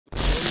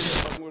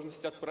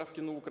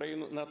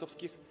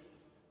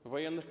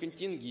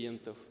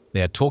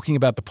They are talking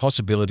about the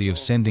possibility of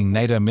sending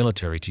NATO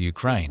military to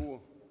Ukraine.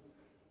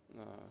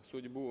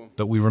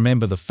 But we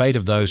remember the fate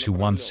of those who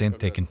once sent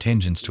their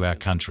contingents to our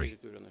country.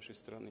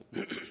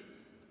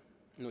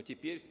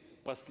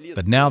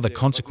 But now the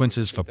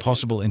consequences for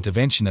possible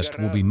interventionists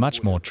will be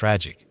much more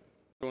tragic.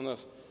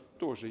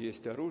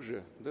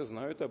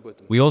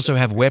 We also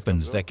have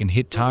weapons that can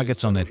hit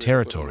targets on their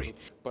territory,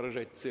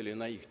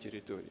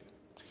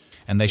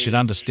 and they should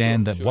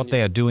understand that what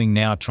they are doing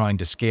now, trying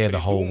to scare the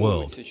whole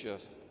world,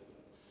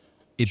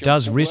 it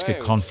does risk a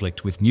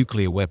conflict with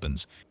nuclear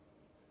weapons,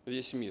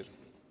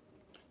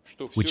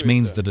 which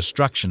means the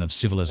destruction of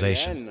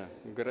civilization.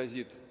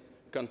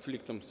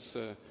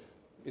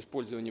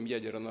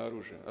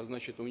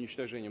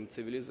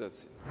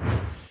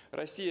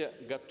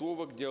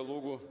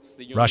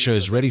 Russia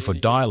is ready for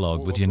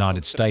dialogue with the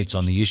United States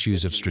on the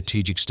issues of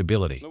strategic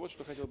stability.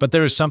 But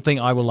there is something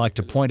I would like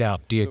to point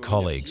out, dear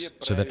colleagues,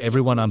 so that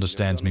everyone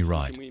understands me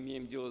right.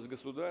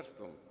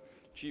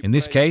 In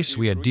this case,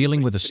 we are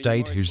dealing with a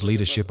state whose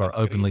leadership are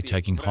openly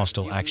taking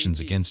hostile actions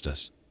against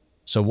us.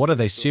 So what are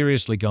they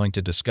seriously going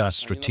to discuss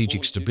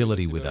strategic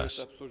stability with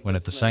us, when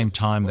at the same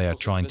time they are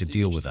trying to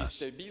deal with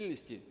us?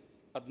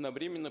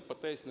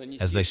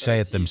 As they say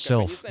it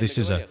themselves, this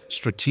is a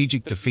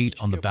strategic defeat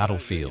on the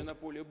battlefield.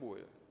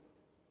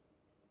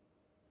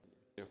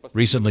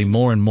 Recently,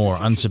 more and more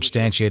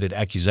unsubstantiated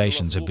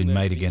accusations have been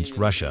made against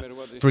Russia,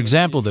 for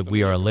example, that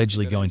we are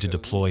allegedly going to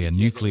deploy a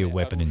nuclear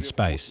weapon in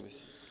space.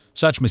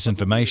 Such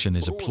misinformation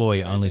is a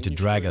ploy only to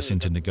drag us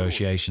into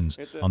negotiations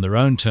on their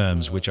own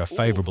terms, which are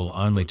favorable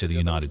only to the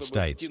United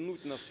States.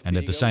 And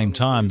at the same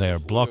time, they are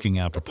blocking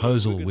our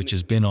proposal, which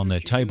has been on their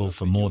table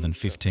for more than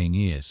 15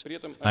 years.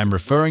 I am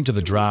referring to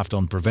the draft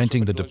on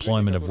preventing the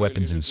deployment of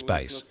weapons in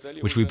space,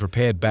 which we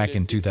prepared back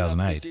in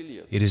 2008.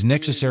 It is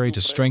necessary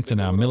to strengthen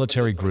our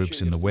military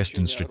groups in the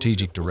Western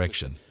strategic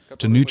direction,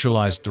 to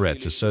neutralize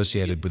threats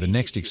associated with the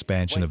next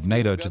expansion of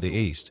NATO to the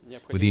east,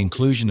 with the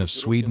inclusion of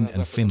Sweden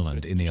and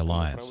Finland in the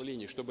alliance.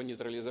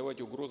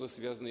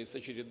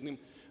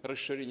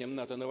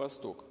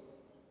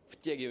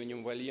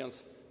 втягиванием в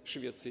альянс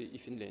Швеции и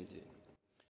Финляндии.